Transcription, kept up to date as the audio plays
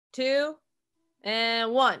2,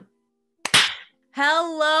 and 1.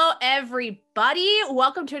 Hello, everybody.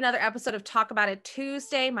 Welcome to another episode of Talk About It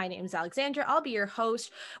Tuesday. My name is Alexandra. I'll be your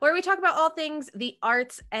host, where we talk about all things the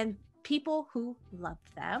arts and people who love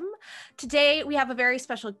them. Today, we have a very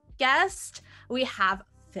special guest. We have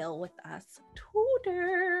Phil with us.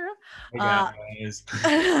 Tutor. Hey guys.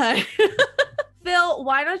 Phil,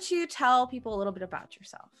 why don't you tell people a little bit about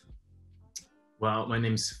yourself? Well, my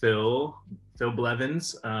name's Phil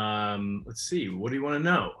Blevins. Let's see, what do you want to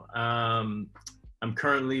know? I'm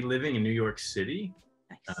currently living in New York City.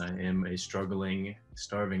 Nice. I am a struggling,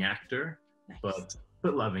 starving actor, Nice.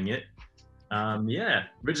 but loving it.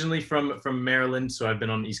 Originally from Maryland, so I've been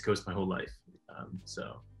on the East Coast my whole life.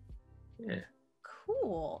 Yeah.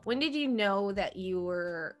 Cool. When did you know that you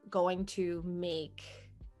were going to make,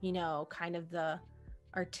 kind of the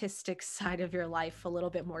artistic side of your life a little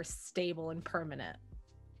bit more stable and permanent?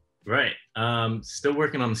 Right. Still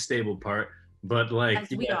working on the stable part, but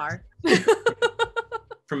As we are.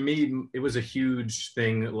 For me, it was a huge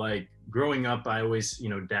thing. Like growing up, I always,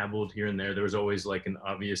 dabbled here and there. There was always like an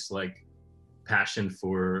obvious passion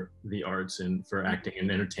for the arts and for acting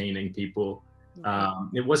and entertaining people.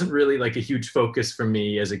 It wasn't really like a huge focus for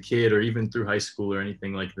me as a kid or even through high school or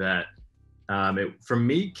anything like that. It for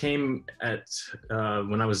me came at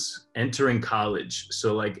when I was entering college.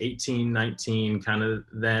 So like 18, 19, kind of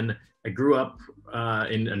then. I grew up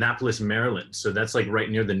in Annapolis, Maryland. So that's like right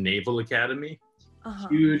near the Naval Academy. Uh-huh.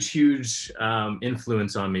 Huge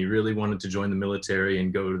influence on me. Really wanted to join the military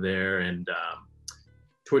and go there. And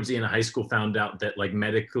towards the end of high school, found out that like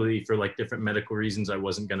medically, for like different medical reasons, I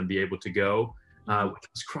wasn't going to be able to go, which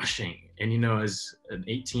was crushing. And as an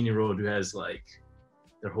 18-year-old who has like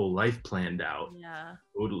their whole life planned out,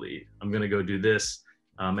 totally, I'm going to go do this.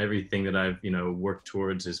 Everything that I've worked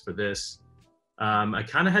towards is for this. I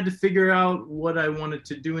kind of had to figure out what I wanted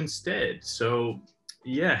to do instead. So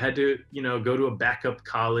yeah, had to, go to a backup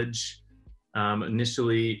college.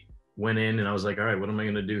 Initially went in and I was like, all right, what am I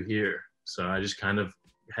going to do here? So I just kind of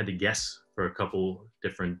had to guess for a couple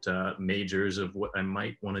different majors of what I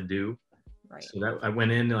might want to do. Right. So that I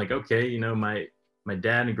went in like, okay, my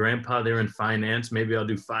dad and grandpa, they were in finance. Maybe I'll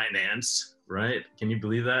do finance, right? Can you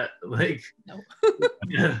believe that? Like, No.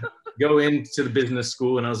 Go into the business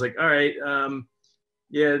school and I was like, all right,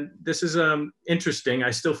 this is interesting.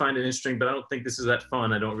 I still find it interesting, but I don't think this is that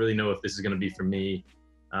fun. I don't really know if this is going to be for me.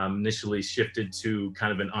 Initially shifted to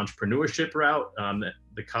kind of an entrepreneurship route.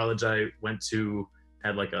 The college I went to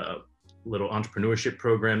had like a little entrepreneurship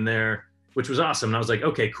program there, which was awesome. And I was like,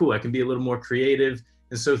 okay, cool. I can be a little more creative.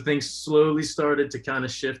 And so things slowly started to kind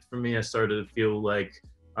of shift for me. I started to feel like,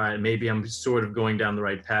 all right, maybe I'm sort of going down the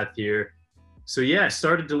right path here. So yeah, I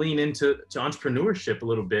started to lean into entrepreneurship a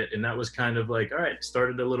little bit. And that was kind of like, all right,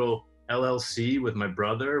 started a little LLC with my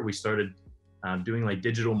brother. We started doing like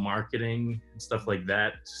digital marketing and stuff like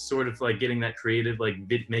that, sort of like getting that creative, like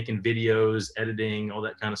making videos, editing, all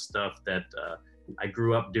that kind of stuff that I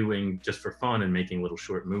grew up doing just for fun and making little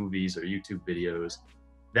short movies or YouTube videos.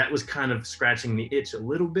 That was kind of scratching the itch a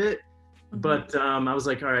little bit, but I was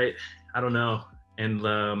like, all right, I don't know. And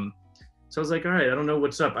so I was like, all right, I don't know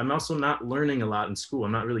what's up. I'm also not learning a lot in school.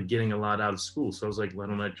 I'm not really getting a lot out of school. So I was like, why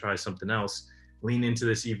don't I try something else? Lean into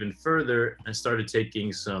this even further. I started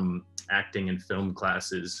taking some acting and film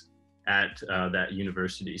classes at that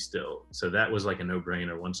university still. So that was like a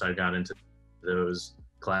no-brainer. Once I got into those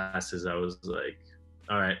classes, I was like,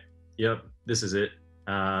 all right, yep, this is it.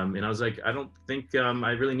 And I was like, I don't think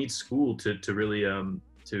I really need school to really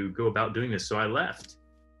to go about doing this. So I left.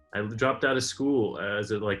 I dropped out of school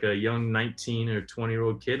as a young 19 or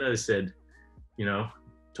 20-year-old kid. I said,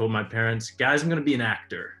 told my parents, guys, I'm going to be an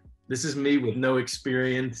actor. This is me with no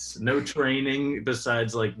experience, no training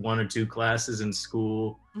besides like 1 or 2 classes in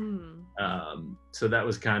school. So that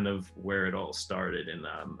was kind of where it all started. And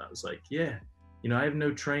I was like, yeah, I have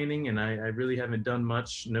no training and I really haven't done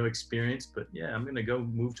much, no experience, but yeah, I'm going to go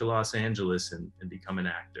move to Los Angeles and become an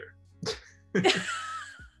actor.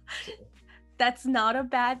 That's not a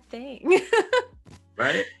bad thing.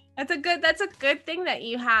 Right? That's a good thing that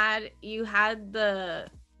you had the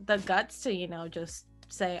guts to, just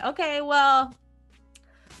say, okay, well,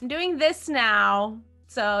 I'm doing this now.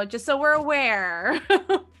 So just so we're aware.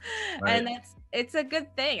 Right. And it's a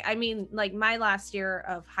good thing. I mean, like my last year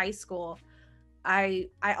of high school, I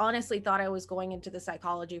honestly thought I was going into the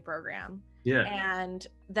psychology program. Yeah. And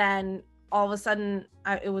then all of a sudden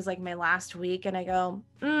it was like my last week and I go,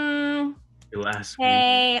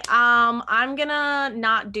 hey, I'm gonna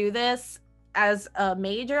not do this as a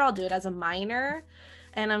major. I'll do it as a minor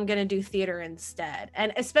and I'm gonna do theater instead.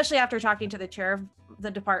 And especially after talking to the chair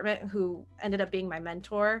the department who ended up being my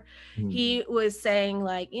mentor, Mhm. he was saying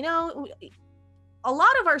like, you know, a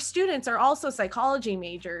lot of our students are also psychology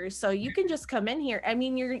majors, so you can just come in here. I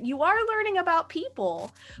mean, you are learning about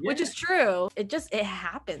people, which Yeah. is true. It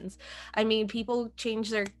happens. I mean, people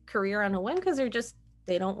change their career on a whim because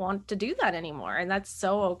they don't want to do that anymore, and that's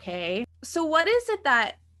so okay. So what is it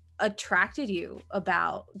that attracted you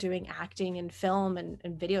about doing acting and film and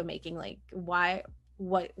video making? Like, why,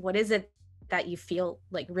 what is it that you feel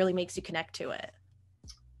like really makes you connect to it?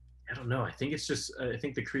 I don't know. I think it's just, I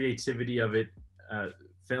think the creativity of it,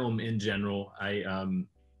 film in general.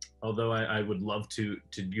 Although I would love to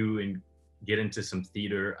do and get into some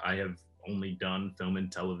theater, I have only done film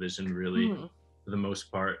and television really Mhm. for the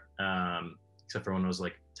most part, except for when I was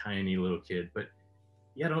like tiny little kid. But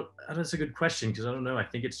yeah, that's a good question because I don't know. I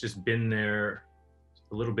think it's just been there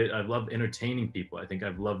a little bit. I love entertaining people. I think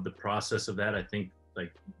I've loved the process of that. I think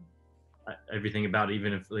like everything about it,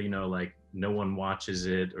 even if like no one watches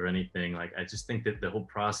it or anything, like I just think that the whole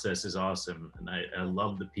process is awesome, and I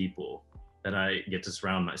love the people that I get to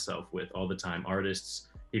surround myself with all the time. Artists,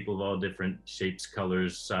 people of all different shapes,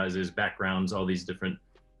 colors, sizes, backgrounds, all these different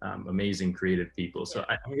amazing creative people. So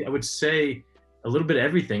I would say a little bit of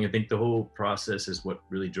everything. I think the whole process is what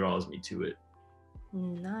really draws me to it.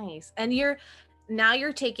 Nice. And you're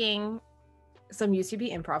taking some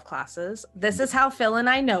UCB improv classes. This is how Phil and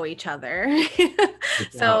I know each other.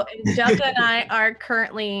 So Angelica and I are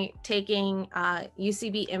currently taking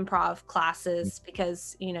UCB improv classes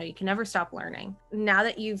because, you know, you can never stop learning. Now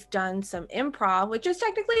that you've done some improv, which is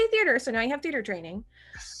technically theater, so now you have theater training.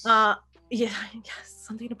 Yeah, yes,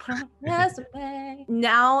 something to put on my resume.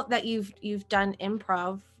 Now that you've done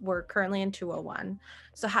improv, we're currently in 201.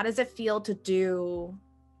 So how does it feel to do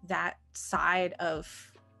that side of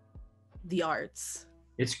the arts?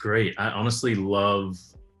 It's great. I honestly love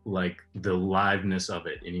like the liveness of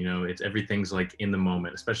it, and it's everything's like in the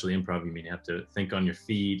moment, especially improv. You mean you have to think on your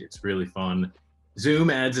feet. It's really fun. Zoom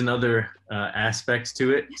adds another aspects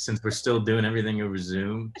to it since we're still doing everything over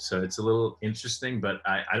Zoom, so it's a little interesting, but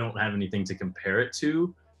I don't have anything to compare it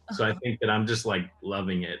to, so I think that I'm just like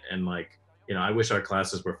loving it. And like, I wish our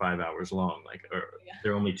classes were 5 hours long, like, or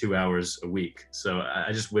they're only 2 hours a week, so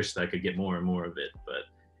I just wish that I could get more and more of it. But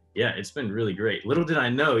yeah, it's been really great. Little did I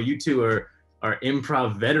know you two are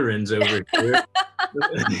improv veterans over here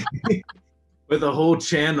with a whole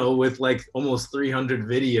channel with like almost 300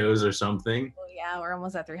 videos or something. Oh, yeah, we're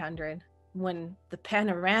almost at 300 when the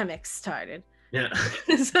panoramic started. Yeah.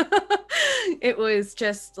 So it was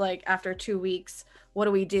just like after 2 weeks, what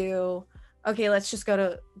do we do? Okay, let's just go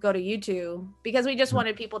to YouTube, because we just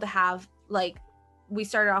wanted people to have, like, we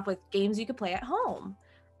started off with games you could play at home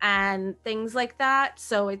and things like that.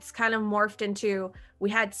 So it's kind of morphed into, we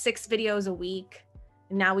had 6 videos a week,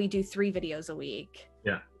 and now we do 3 videos a week.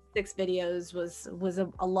 Yeah. 6 videos was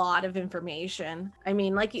a lot of information. I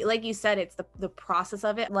mean, like you said, it's the process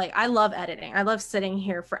of it. Like, I love editing. I love sitting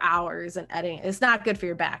here for hours and editing. It's not good for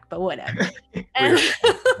your back, but whatever. And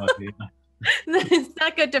it's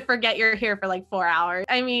not good to forget you're here for like 4 hours.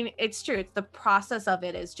 I mean, it's true. It's the process of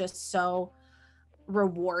it is just so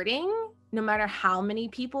rewarding, no matter how many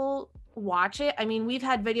people watch it. I mean, we've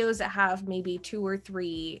had videos that have maybe 2 or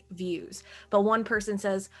 3 views, but one person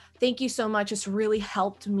says, "Thank you so much. It's really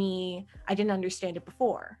helped me. I didn't understand it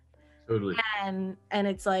before." Totally. And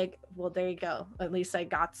it's like, well, there you go. At least I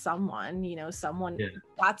got someone, someone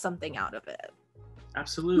got something out of it.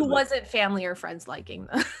 Absolutely. Who wasn't family or friends liking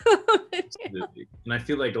them. Absolutely. And I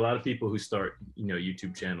feel like a lot of people who start,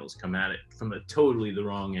 YouTube channels come at it from a totally the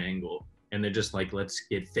wrong angle. And they're just like, let's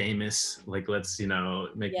get famous. Like, let's,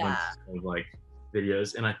 make one of like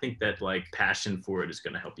videos. And I think that like passion for it is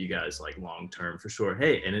going to help you guys like long term for sure.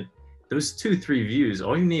 Hey, and those 2-3 views,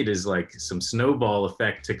 all you need is like some snowball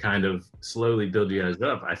effect to kind of slowly build you guys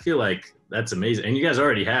up. I feel like that's amazing. And you guys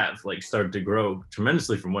already have like started to grow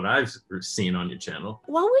tremendously from what I've seen on your channel.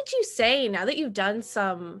 What would you say, now that you've done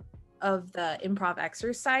some of the improv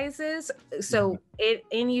exercises, so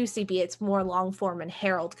in UCB it's more long form and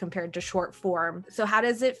Herald compared to short form, so how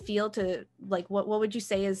does it feel to, like, what would you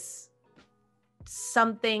say is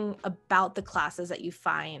something about the classes that you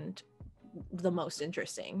find the most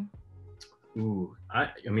interesting? Ooh, I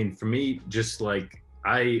mean, for me, just like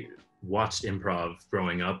I watched improv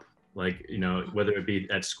growing up, like, whether it be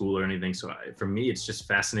at school or anything. So for me, it's just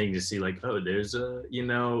fascinating to see like, oh, there's a,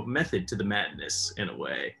 method to the madness in a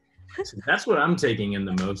way. So that's what I'm taking in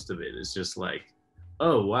the most of it, is just like,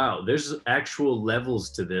 oh, wow, there's actual levels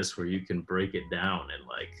to this where you can break it down. And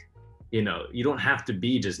like, you don't have to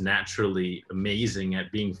be just naturally amazing at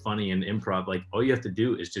being funny in improv. Like, all you have to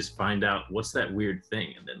do is just find out what's that weird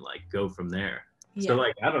thing and then like go from there. So Yeah.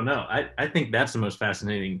 like, I don't know. I think that's the most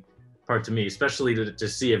fascinating part to me, especially to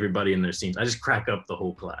see everybody in their scenes. I just crack up the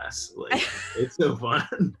whole class. Like, it's so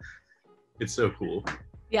fun. It's so cool.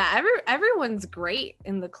 Yeah, everyone's great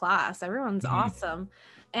in the class. Everyone's awesome.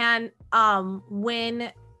 And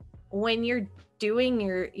when you're doing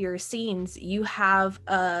your scenes, you have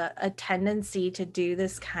a tendency to do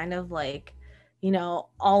this kind of like,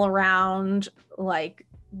 all around, like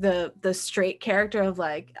the straight character of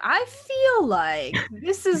like, I feel like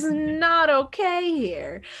this is not okay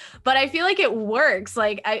here, but I feel like it works.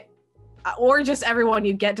 Like or just everyone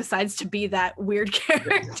you get decides to be that weird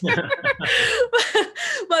character.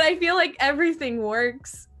 But I feel like everything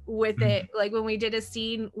works with it. Like when we did a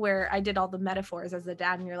scene where I did all the metaphors as the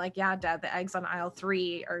dad, and you're like, yeah, dad, the eggs on aisle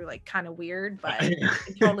 3 are like kind of weird, but I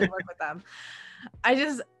totally work with them.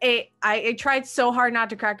 I tried so hard not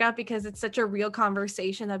to crack up because it's such a real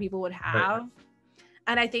conversation that people would have. Right.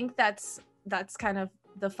 And I think that's kind of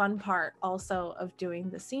the fun part also of doing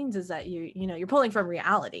the scenes, is that you're pulling from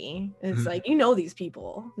reality. It's like, these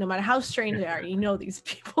people, no matter how strange they are, these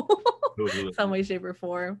people some way, shape, or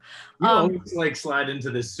form. You always like slide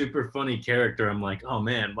into this super funny character. I'm like, oh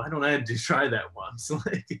man, why don't I try that once?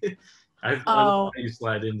 Like, I love how you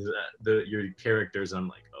slide into your characters. I'm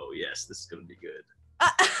like, oh yes, this is gonna be good.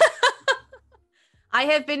 I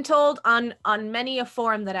have been told on many a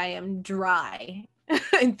form that I am dry.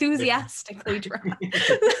 Enthusiastically dry.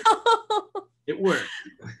 It works.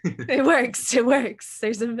 It works.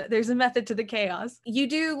 There's a method to the chaos. You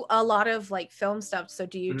do a lot of like film stuff, so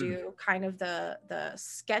do you do kind of the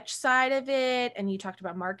sketch side of it? And you talked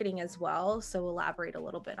about marketing as well, so elaborate a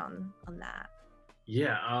little bit on that.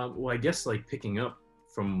 Yeah, well, I guess like picking up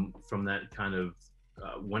from that kind of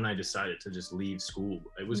when I decided to just leave school,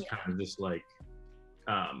 it was kind of this like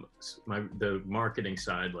the marketing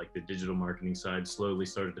side, like the digital marketing side, slowly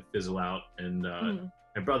started to fizzle out. And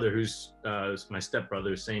my brother, who's my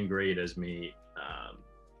stepbrother, same grade as me,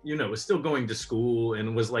 was still going to school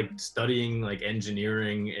and was like studying like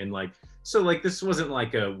engineering, and like, so like this wasn't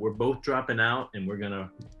like we're both dropping out and we're gonna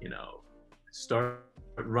start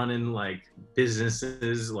running like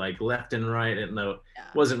businesses like left and right. And no,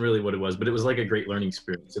 wasn't really what it was, but it was like a great learning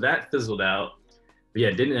experience. So that fizzled out. But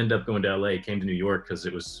yeah, didn't end up going to LA, came to New York because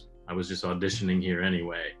I was just auditioning here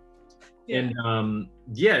anyway. Yeah.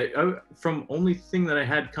 And from only thing that I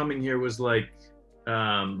had coming here was like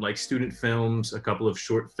student films, a couple of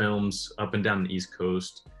short films up and down the East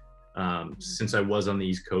Coast. Since I was on the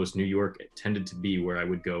East Coast, New York tended to be where I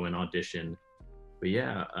would go and audition. But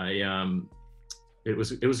yeah, it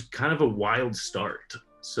was kind of a wild start.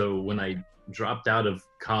 So when I dropped out of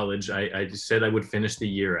college, I just said I would finish the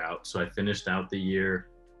year out. So I finished out the year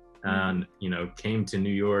and, came to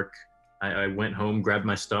New York. I went home, grabbed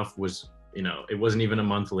my stuff, it wasn't even a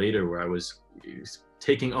month later where I was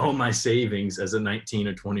taking all my savings as a 19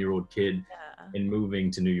 or 20-year-old kid and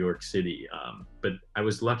moving to New York City. But I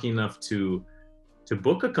was lucky enough to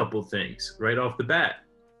book a couple things right off the bat.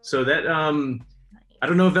 So that, I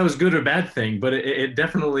don't know if that was good or bad thing, but it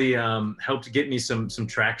definitely helped get me some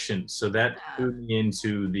traction. So that threw me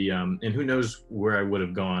into the, and who knows where I would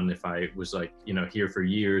have gone if I was like, here for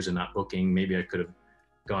years and not booking. Maybe I could have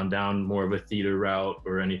gone down more of a theater route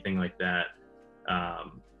or anything like that,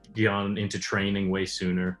 gone into training way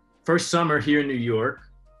sooner. First summer here in New York,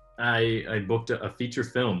 I booked a feature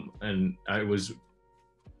film, and I was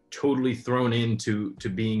totally thrown into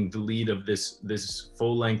being the lead of this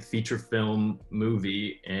full-length feature film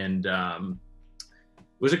movie. And it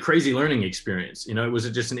was a crazy learning experience. It was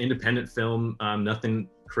just an independent film, nothing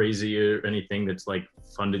crazy or anything that's like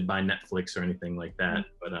funded by Netflix or anything like that.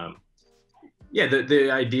 But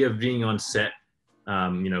the idea of being on set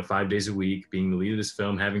 5 days a week, being the lead of this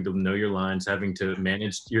film, having to know your lines, having to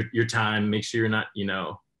manage your time, make sure you're not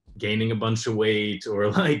gaining a bunch of weight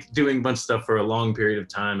or like doing a bunch of stuff for a long period of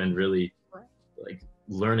time, and really like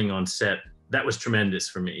learning on set. That was tremendous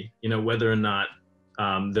for me. Whether or not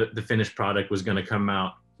the finished product was going to come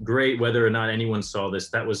out great, whether or not anyone saw this,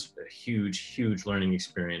 that was a huge learning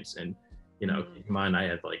experience. And keep in mind, I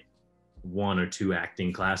had like 1 or 2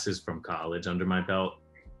 acting classes from college under my belt.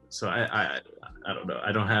 So I don't know.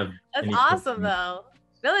 I don't have. That's awesome though.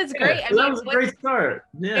 No, it's great. Yeah, that was a great start.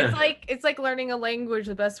 Yeah. It's like learning a language.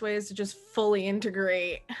 The best way is to just fully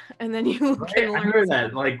integrate, and then you can learn. I hear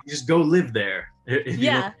that. Like, just go live there if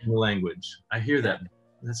you learn the language. I hear that.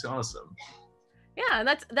 That's awesome. Yeah,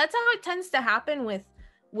 that's how it tends to happen with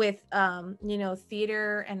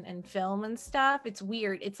theater and film and stuff. It's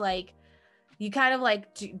weird. It's like you kind of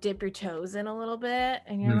like dip your toes in a little bit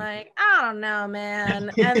and you're Mhm. like, I don't know,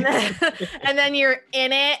 man. And then and then you're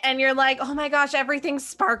in it and you're like, oh my gosh, everything's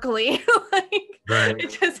sparkly. Like Right.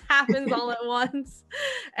 it just happens all at once.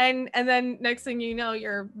 And then next thing you know,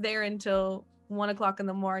 you're there until 1 o'clock in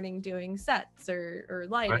the morning doing sets or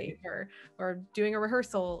lighting or doing a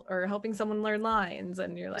rehearsal or helping someone learn lines.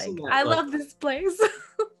 And you're like, I love this place.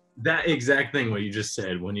 That exact thing what you just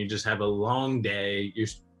said, when you just have a long day, you're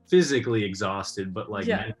physically exhausted, but like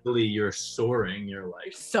mentally you're soaring. You're like,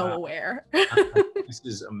 you're so aware. This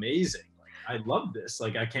is amazing. Like, I love this.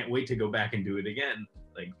 Like, I can't wait to go back and do it again.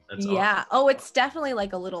 Like, that's awesome. Oh, it's definitely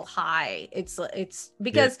like a little high. It's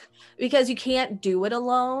because you can't do it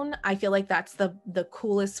alone. I feel like that's the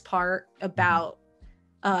coolest part about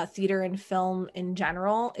theater and film in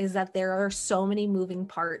general, is that there are so many moving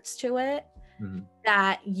parts to it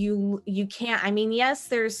that you can't. I mean, yes,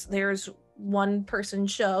 there's one person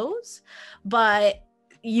shows, but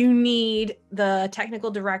you need the technical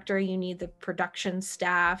director, you need the production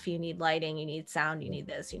staff, you need lighting, you need sound, you need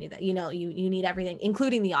this, you need that, you need everything,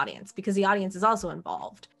 including the audience, because the audience is also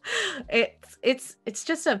involved. It's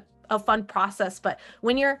just a fun process. But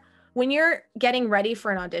when you're getting ready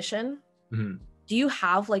for an audition, do you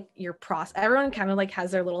have like your process? Everyone kind of like has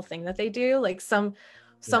their little thing that they do. Like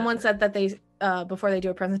someone said that they before they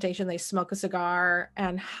do a presentation, they smoke a cigar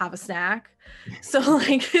and have a snack. So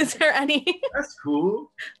like, is there any That's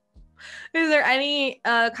cool. Is there any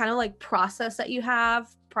kind of like process that you have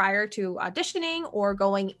prior to auditioning or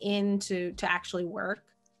going into to actually work?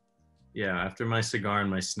 Yeah, after my cigar and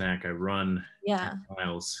my snack, I run 10 Yeah.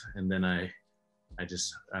 miles, and then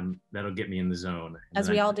that'll get me in the zone. And As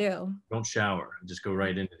then we I all do. don't shower. I just go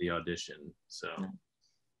right into the audition. So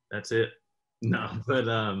that's it. No, but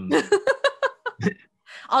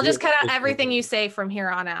I'll just cut out everything you say from here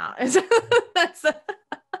on out. That's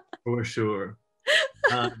for sure.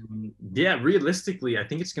 Yeah, realistically, I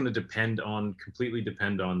think it's going to completely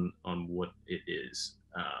depend on what it is.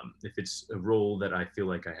 If it's a role that I feel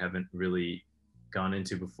like I haven't really gone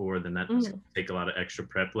into before, then that's going to take a lot of extra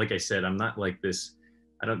prep. Like I said, I'm not like this.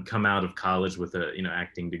 I don't come out of college with a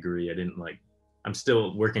acting degree. I'm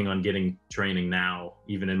still working on getting training now,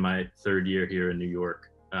 even in my third year here in New York.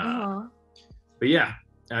 But yeah,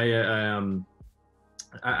 I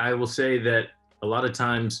will say that a lot of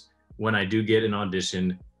times when I do get an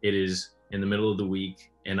audition, it is in the middle of the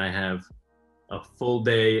week and I have a full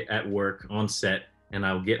day at work on set, and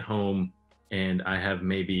I'll get home and I have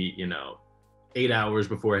maybe, 8 hours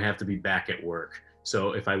before I have to be back at work.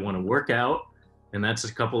 So if I want to work out, and that's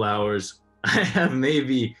a couple hours, I have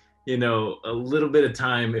maybe, a little bit of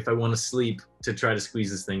time if I want to sleep to try to squeeze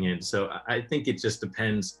this thing in. So I think it just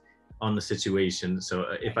depends on the situation. So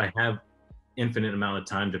if I have infinite amount of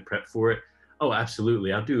time to prep for it, oh,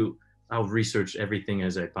 absolutely. I'll research everything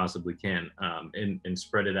as I possibly can, and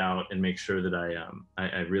spread it out and make sure that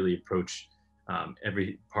I really approach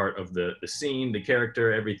every part of the scene, the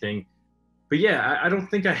character, everything. But yeah, I don't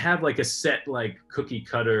think I have like a set, like cookie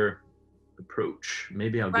cutter approach.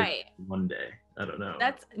 Maybe I'll get it one day. I don't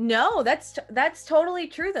know. That's totally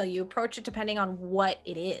true though. You approach it depending on what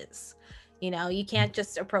it is. You can't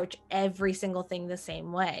just approach every single thing the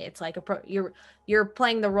same way. It's like you're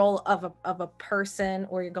playing the role of a person,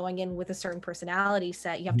 or you're going in with a certain personality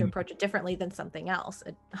set. You have to approach it differently than something else.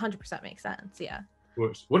 It 100% makes sense. Yeah. Of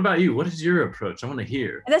course. What about you? What is your approach? I want to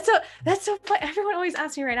hear. That's so funny. Everyone always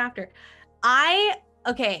asks me right after. If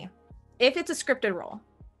it's a scripted role,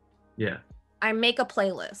 I make a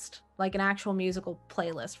playlist, like an actual musical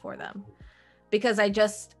playlist for them, because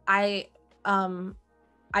I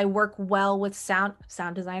work well with sound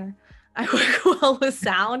designer. I work well with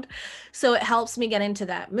sound, so it helps me get into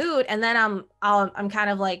that mood. And then I'm kind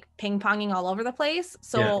of like ping ponging all over the place.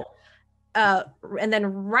 So, and then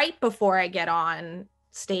right before I get on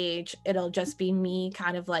stage, it'll just be me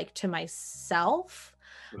kind of like to myself.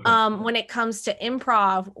 When it comes to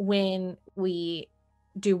improv, when we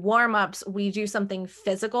do warm-ups, we do something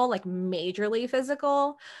physical, like majorly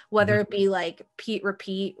physical, whether it be like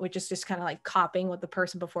repeat, which is just kind of like copying what the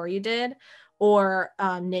person before you did, or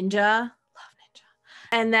ninja, love ninja,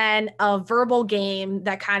 and then a verbal game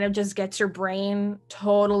that kind of just gets your brain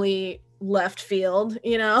totally left field,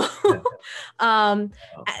 and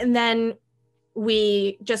then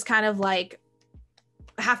we just kind of like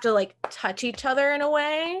have to like touch each other in a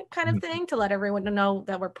way, kind of thing, to let everyone know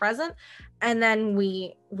that we're present. And then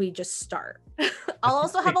we just start. I'll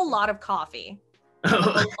also have a lot of coffee.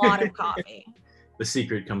 A lot of coffee. The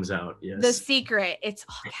secret comes out. Yes. The secret. It's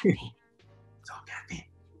all caffeine. It's all caffeine.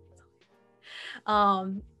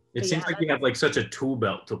 It But seems yeah, like you have like such a tool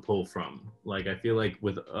belt to pull from. Like I feel like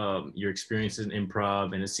with your experience in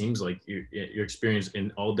improv, and it seems like your experience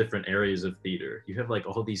in all different areas of theater, you have like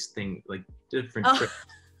all these things, like different tricks.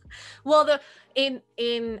 Well, I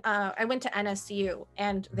went to NSU,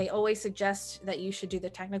 and they always suggest that you should do the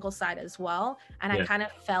technical side as well. And I kind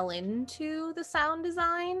of fell into the sound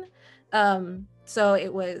design.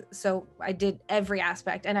 So I did every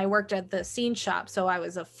aspect, and I worked at the scene shop, so I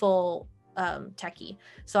was a full techie.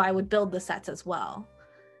 So I would build the sets as well.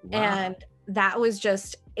 Wow. And that was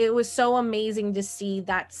it was so amazing to see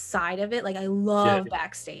that side of it. Like I love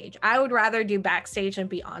backstage. I would rather do backstage than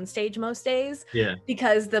be on stage most days. Yeah.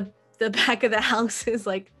 Because the back of the house is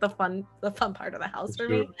like the fun part of the house for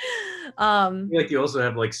me. I feel like you also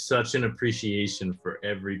have like such an appreciation for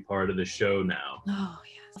every part of the show now. Oh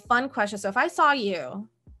yeah. Fun question. So if I saw you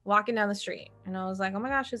walking down the street and I was like, oh my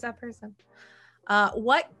gosh, who's that person?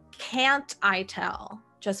 What can't I tell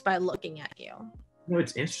just by looking at you? No,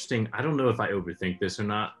 it's interesting. I don't know if I overthink this or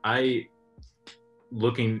not.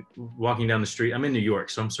 Walking down the street, I'm in New York,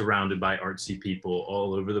 so I'm surrounded by artsy people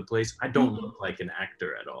all over the place. I don't look like an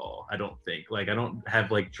actor at all. I don't think. Like I don't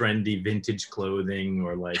have like trendy vintage clothing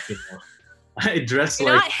or like, I dress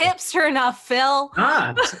You're like not hipster enough, Phil.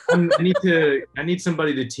 I need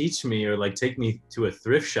somebody to teach me or like take me to a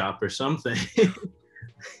thrift shop or something.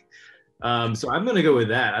 So I'm gonna go with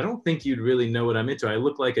that. I don't think you'd really know what I'm into. I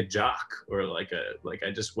look like a jock or like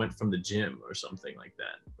I just went from the gym or something like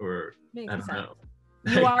that. Or I don't know.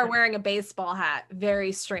 You are wearing a baseball hat.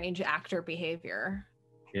 Very strange actor behavior.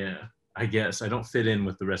 Yeah, I guess I don't fit in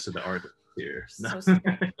with the rest of the artists here. No.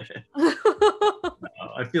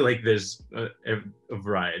 I feel like there's a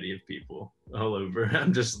variety of people all over.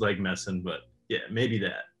 I'm just like messing, but yeah, maybe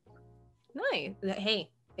that. Nice.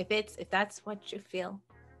 Hey, if that's what you feel,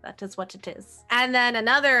 that is what it is. And then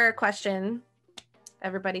another question.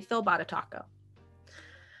 Everybody, Phil bought a taco.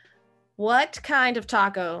 What kind of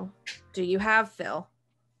taco do you have, Phil?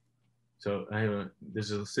 So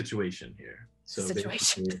there's a situation here. So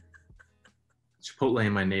situation. Chipotle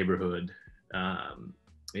in my neighborhood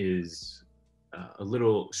is a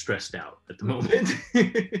little stressed out at the moment.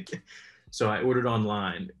 So I ordered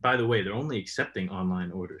online. By the way, they're only accepting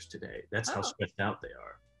online orders today. That's how stressed out they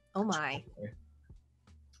are. Oh my.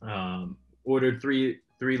 Ordered three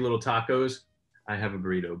little tacos. I have a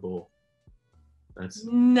burrito bowl. That's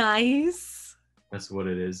nice. That's what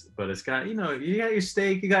it is. But it's got, you got your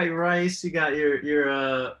steak, you got your rice, you got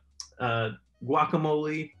your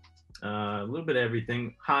guacamole, a little bit of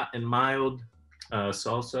everything, hot and mild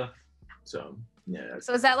salsa. So yeah.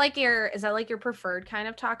 So is that like your preferred kind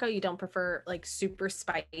of taco? You don't prefer like super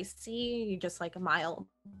spicy? You just like a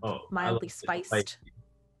mildly spiced?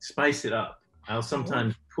 Spice it up. I'll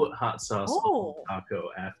sometimes put hot sauce on the taco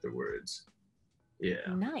afterwards. Yeah.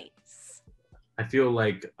 Nice. I feel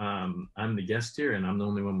like I'm the guest here and I'm the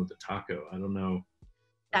only one with the taco. I don't know.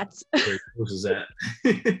 That's where close is that?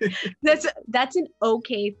 That's an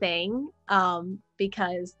okay thing.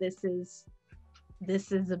 Because this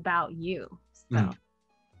is about you.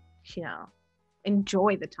 So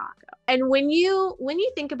enjoy the taco. And when you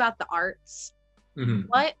think about the arts,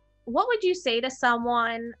 what would you say to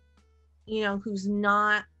someone, who's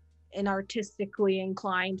not an artistically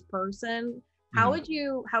inclined person? How would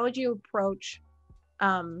you approach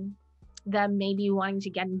them maybe wanting to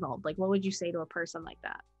get involved? Like, what would you say to a person like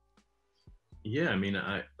that? Yeah, I mean,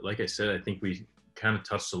 like I said, I think we kind of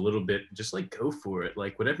touched a little bit. Just like go for it.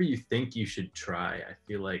 Like whatever you think you should try. I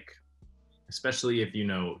feel like, especially if you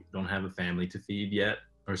don't have a family to feed yet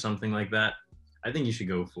or something like that, I think you should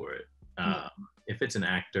go for it. If it's an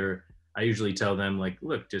actor, I usually tell them like,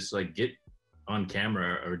 look, just like get on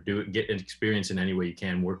camera or get an experience in any way you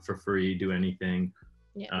can. Work for free, do anything.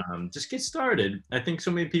 Yeah. Just get started. I think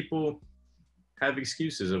so many people have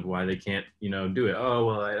excuses of why they can't, do it. Oh,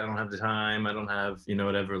 well, I don't have the time. I don't have,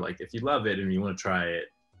 whatever. Like if you love it and you want to try it,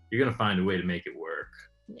 you're going to find a way to make it work.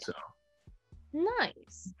 Yeah. So.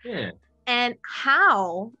 Nice. Yeah. And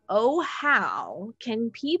how can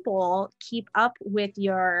people keep up with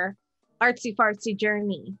your artsy fartsy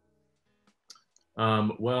journey?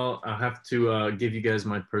 Well, I'll have to give you guys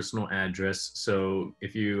my personal address. So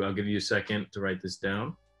I'll give you a second to write this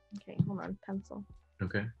down. Okay, hold on, pencil.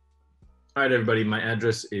 Okay. All right, everybody, my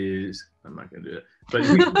address is, I'm not going to do it, but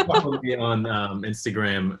you can follow me on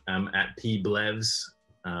Instagram at pblevs.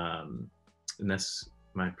 And that's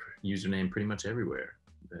my username pretty much everywhere.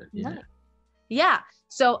 But, yeah. Nice. Yeah.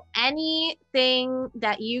 So anything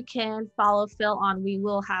that you can follow Phil on, we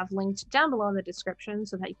will have linked down below in the description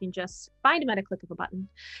so that you can just find him at a click of a button.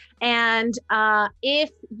 And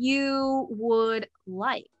if you would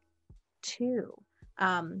like to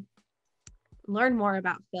learn more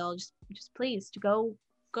about Phil, just please to go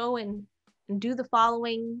and do the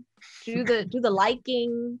following, do the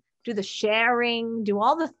liking, do the sharing, do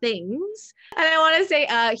all the things. And I want to say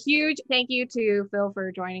a huge thank you to Phil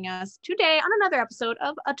for joining us today on another episode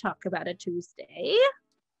of A Talk About It Tuesday.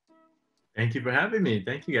 Thank you for having me.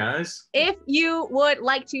 Thank you, guys. If you would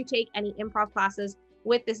like to take any improv classes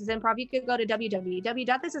with This Is Improv, you could go to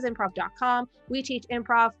www.thisisimprov.com. We teach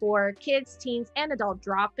improv for kids, teens, and adult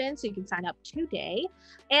drop-in, so you can sign up today.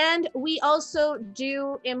 And we also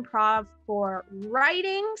do improv for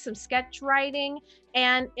writing, some sketch writing,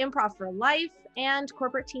 and improv for life and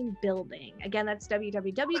corporate team building. Again, that's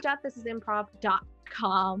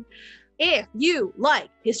www.thisisimprov.com. If you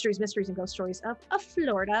like histories, mysteries, and ghost stories of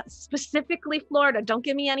Florida, specifically Florida, don't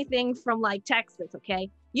give me anything from like Texas,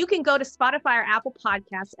 okay? You can go to Spotify or Apple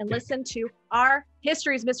Podcasts and listen to our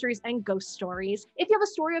histories, mysteries, and ghost stories. If you have a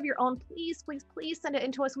story of your own, please, please, please send it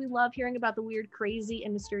in to us. We love hearing about the weird, crazy,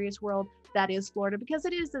 and mysterious world that is Florida, because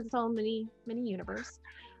it is its own mini universe.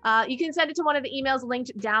 You can send it to one of the emails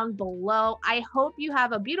linked down below. I hope you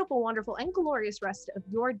have a beautiful, wonderful, and glorious rest of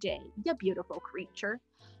your day, you beautiful creature.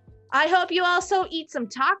 I hope you also eat some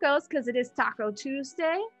tacos, because it is Taco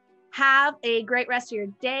Tuesday. Have a great rest of your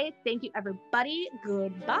day. Thank you, everybody.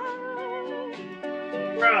 Goodbye.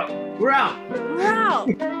 We're out. We're out. We're out.